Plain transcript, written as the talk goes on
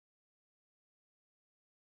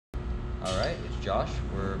Alright, it's Josh.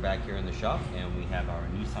 We're back here in the shop and we have our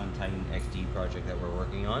Nissan Titan XD project that we're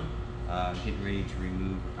working on. Getting ready to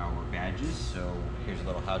remove our badges, so here's a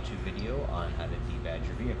little how-to video on how to debadge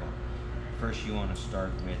your vehicle. First you want to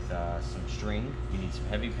start with some string. You need some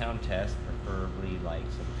heavy pound test, preferably like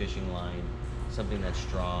some fishing line, something that's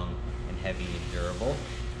strong and heavy and durable.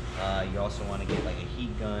 You also want to get like a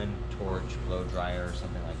heat gun, torch, blow dryer, or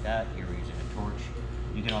something like that. Here we're using a torch.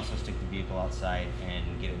 You can also stick the vehicle outside and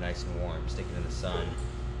get it nice and warm. Stick it in the sun,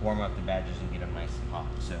 warm up the badges and get them nice and hot.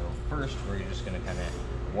 So first we're just going to kind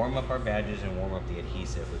of warm up our badges and warm up the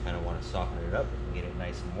adhesive. We kind of want to soften it up and get it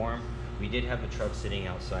nice and warm. We did have the truck sitting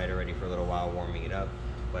outside already for a little while warming it up,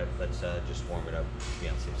 but let's just warm it up to be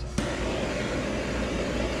on the safe side.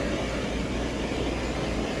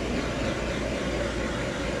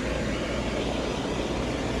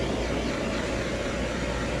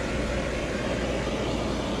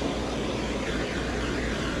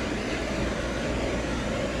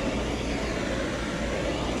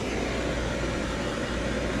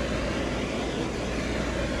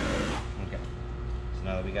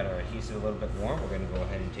 Now that we got our adhesive a little bit warm, we're going to go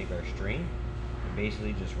ahead and take our string and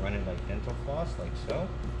basically just run it like dental floss, like so.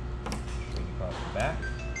 String across the back. Go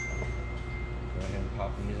ahead and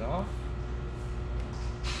pop these off.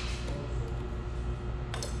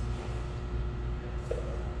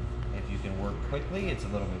 If you can work quickly, it's a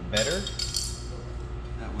little bit better.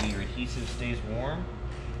 That way your adhesive stays warm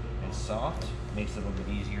and soft. Makes it a little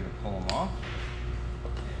bit easier to pull them off.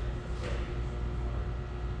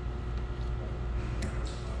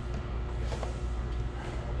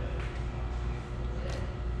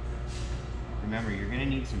 Remember, you're going to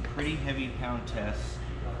need some pretty heavy pound tests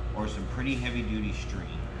or some pretty heavy duty string.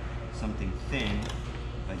 Something thin,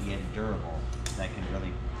 but yet durable, that can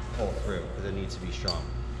really pull through because it needs to be strong.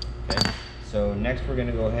 Okay? So next we're going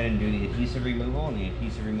to go ahead and do the adhesive removal. And the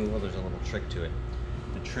adhesive removal, there's a little trick to it.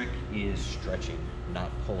 The trick is stretching, not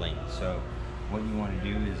pulling. So what you want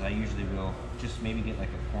to do is I usually will just maybe get like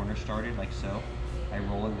a corner started like so. I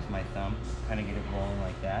roll it with my thumb, kind of get it rolling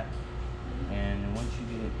like that. And once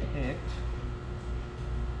you get it picked,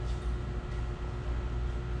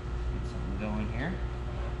 going here.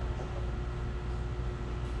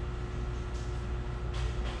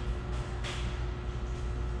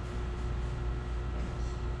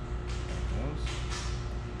 There it goes.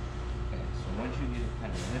 Okay, so once you get it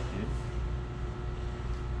kind of lifted,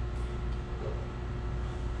 of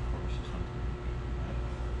course this one.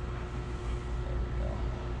 There we go.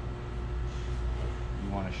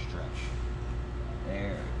 You want to stretch.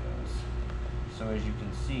 There it goes. So as you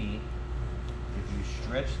can see, if you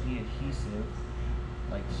stretch the adhesive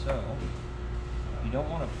like so, you don't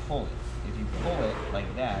want to pull it. If you pull it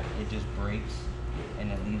like that, it just breaks and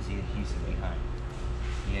it leaves the adhesive behind.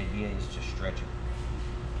 The idea is to stretch it.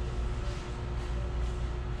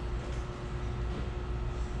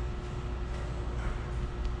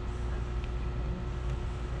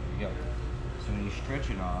 There you go. So when you stretch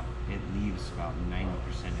it off, it leaves about 90% of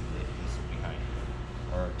the adhesive behind.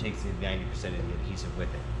 Or it takes the 90% of the adhesive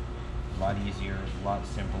with it. A lot easier, a lot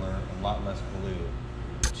simpler, a lot less glue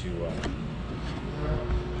to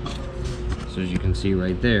so as you can see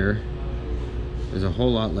right there, there's a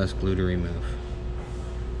whole lot less glue to remove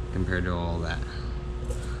compared to all that.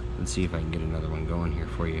 Let's see if I can get another one going here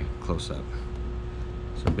for you close up.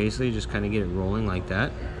 So basically just kind of get it rolling like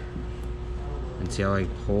that and see how I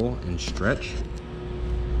pull and stretch.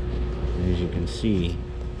 And as you can see,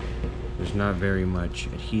 there's not very much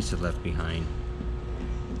adhesive left behind.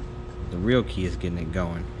 The real key is getting it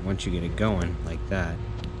going. Once you get it going like that,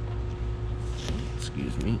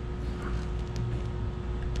 excuse me,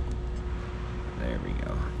 there we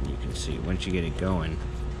go. You can see once you get it going,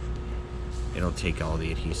 it'll take all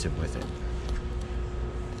the adhesive with it,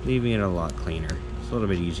 leaving it a lot cleaner. It's a little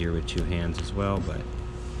bit easier with two hands as well, but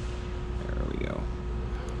there we go.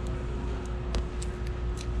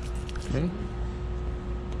 Okay.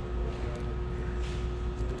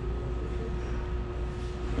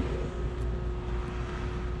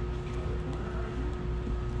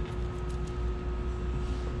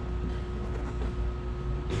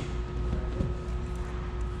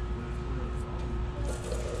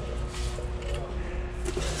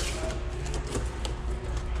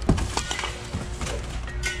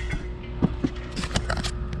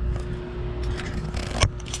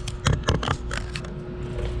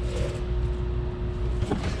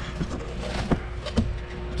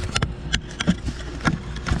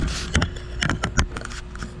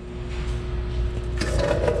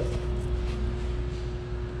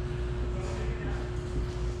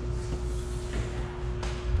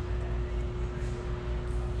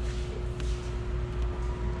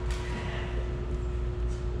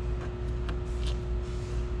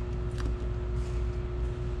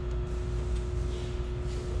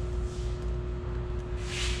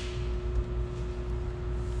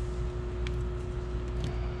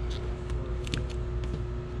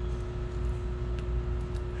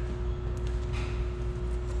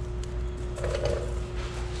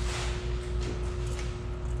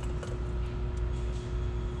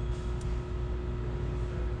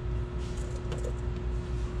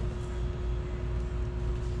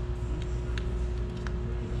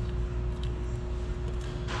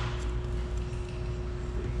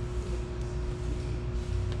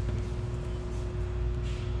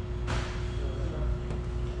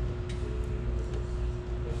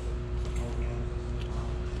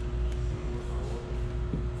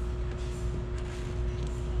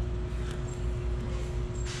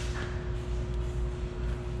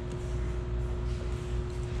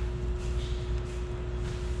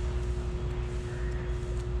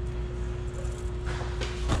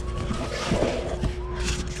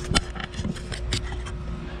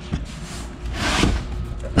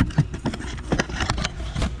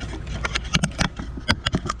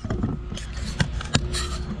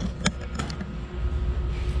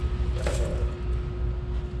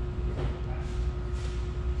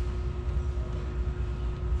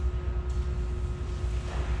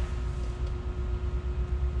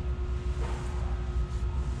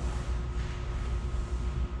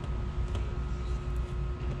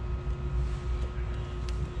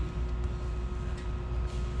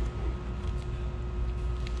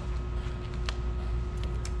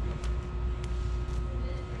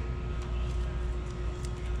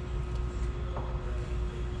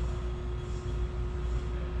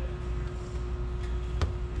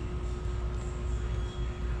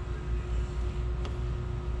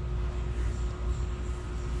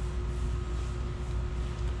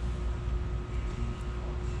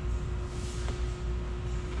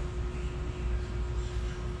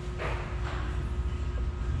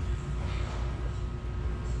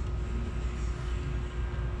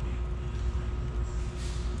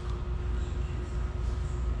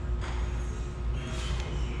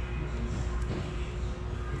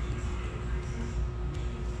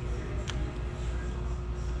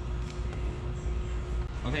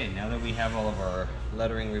 Okay, now that we have all of our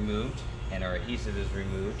lettering removed and our adhesive is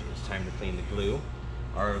removed, it's time to clean the glue.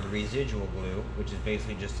 Our residual glue, which is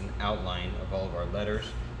basically just an outline of all of our letters.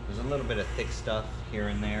 There's a little bit of thick stuff here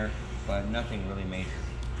and there, but nothing really major.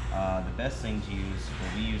 The best thing to use,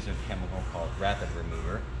 well, we use a chemical called Rapid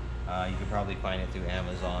Remover. You can probably find it through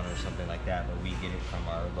Amazon or something like that, but we get it from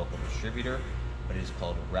our local distributor, but it's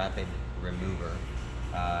called Rapid Remover.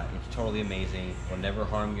 It's totally amazing. Will never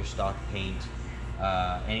harm your stock paint.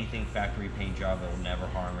 Anything factory paint job, it will never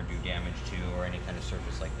harm or do damage to, or any kind of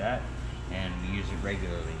surface like that. And we use it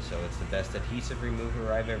regularly, so it's the best adhesive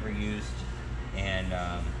remover I've ever used, and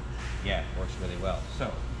yeah, it works really well.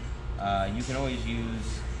 So you can always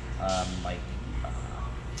use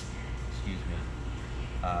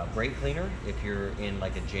brake cleaner if you're in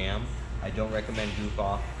like a jam. I don't recommend Goof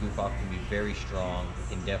Off. Goof Off can be very strong. It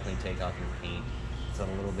can definitely take off your paint. It's a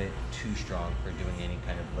little bit too strong for doing any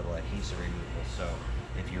kind of little adhesive removal. So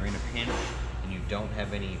if you're in a pinch and you don't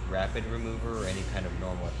have any rapid remover or any kind of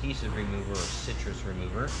normal adhesive remover or citrus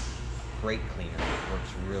remover, brake cleaner works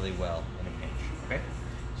really well in a pinch. Okay,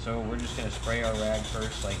 so we're just going to spray our rag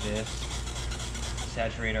first like this,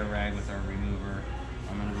 saturate our rag with our remover.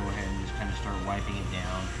 I'm going to go ahead and just kind of start wiping it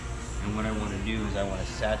down, and what I want to do is I want to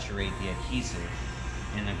saturate the adhesive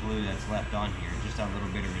in the glue that's left on here, just a little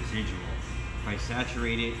bit of residual. If I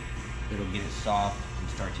saturate it, it'll get it soft and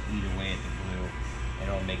start to eat away at the glue, and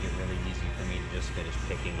it'll make it really easy for me to just finish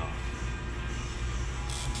picking off.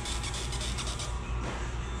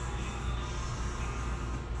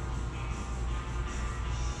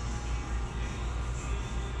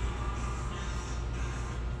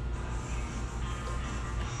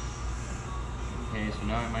 Okay, so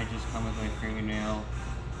now I might just come with my fingernail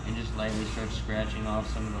and just lightly start scratching off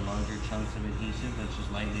some of the larger chunks of adhesive that's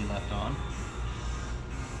just lightly left on.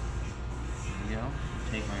 There we go.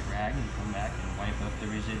 Take my rag and come back and wipe up the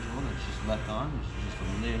residual that's just left on, which is just a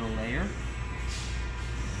little layer.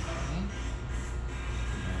 Okay. And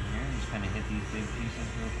down here, just kind of hit these big pieces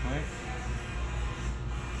real quick.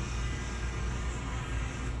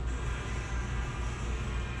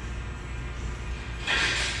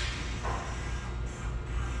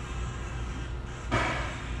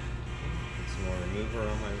 Remover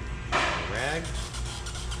on my rag.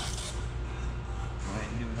 Go ahead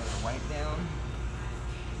and do another wipe down.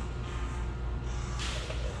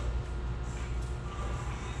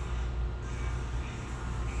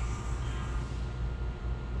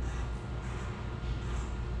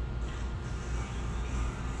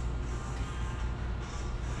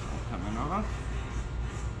 All coming off.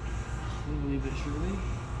 Slowly but surely.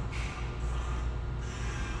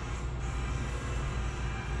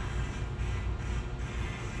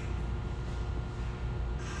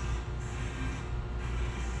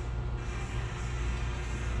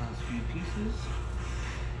 Pieces.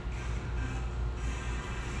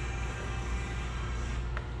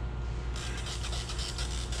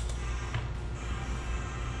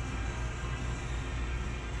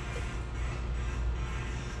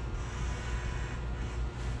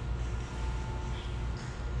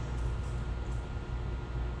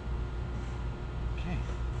 Okay,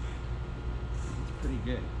 that's pretty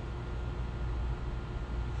good.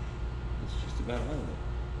 That's just about all of it.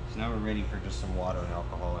 So now we're ready for just some water and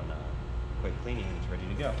alcohol and quick cleaning. It's ready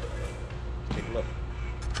to go. Let's take a look.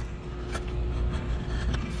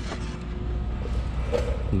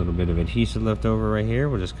 A little bit of adhesive left over right here.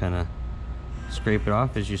 We'll just kind of scrape it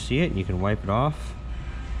off as you see it, and you can wipe it off.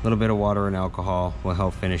 A little bit of water and alcohol will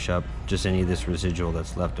help finish up just any of this residual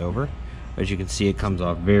that's left over. As you can see, it comes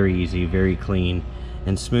off very easy, very clean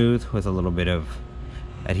and smooth with a little bit of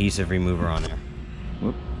adhesive remover on there.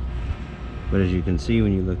 Whoop. But as you can see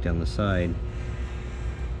when you look down the side,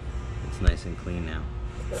 it's nice and clean now.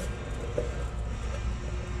 There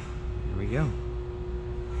we go.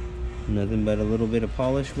 Nothing but a little bit of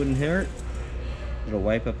polish wouldn't hurt. Little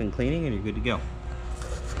wipe up and cleaning and you're good to go.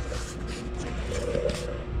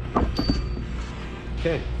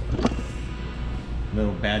 Okay.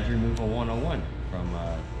 Little badge removal 101 from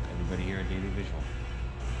everybody here at Daily Visual.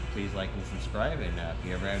 Please like and subscribe, and if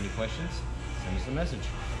you ever have any questions, send us a message.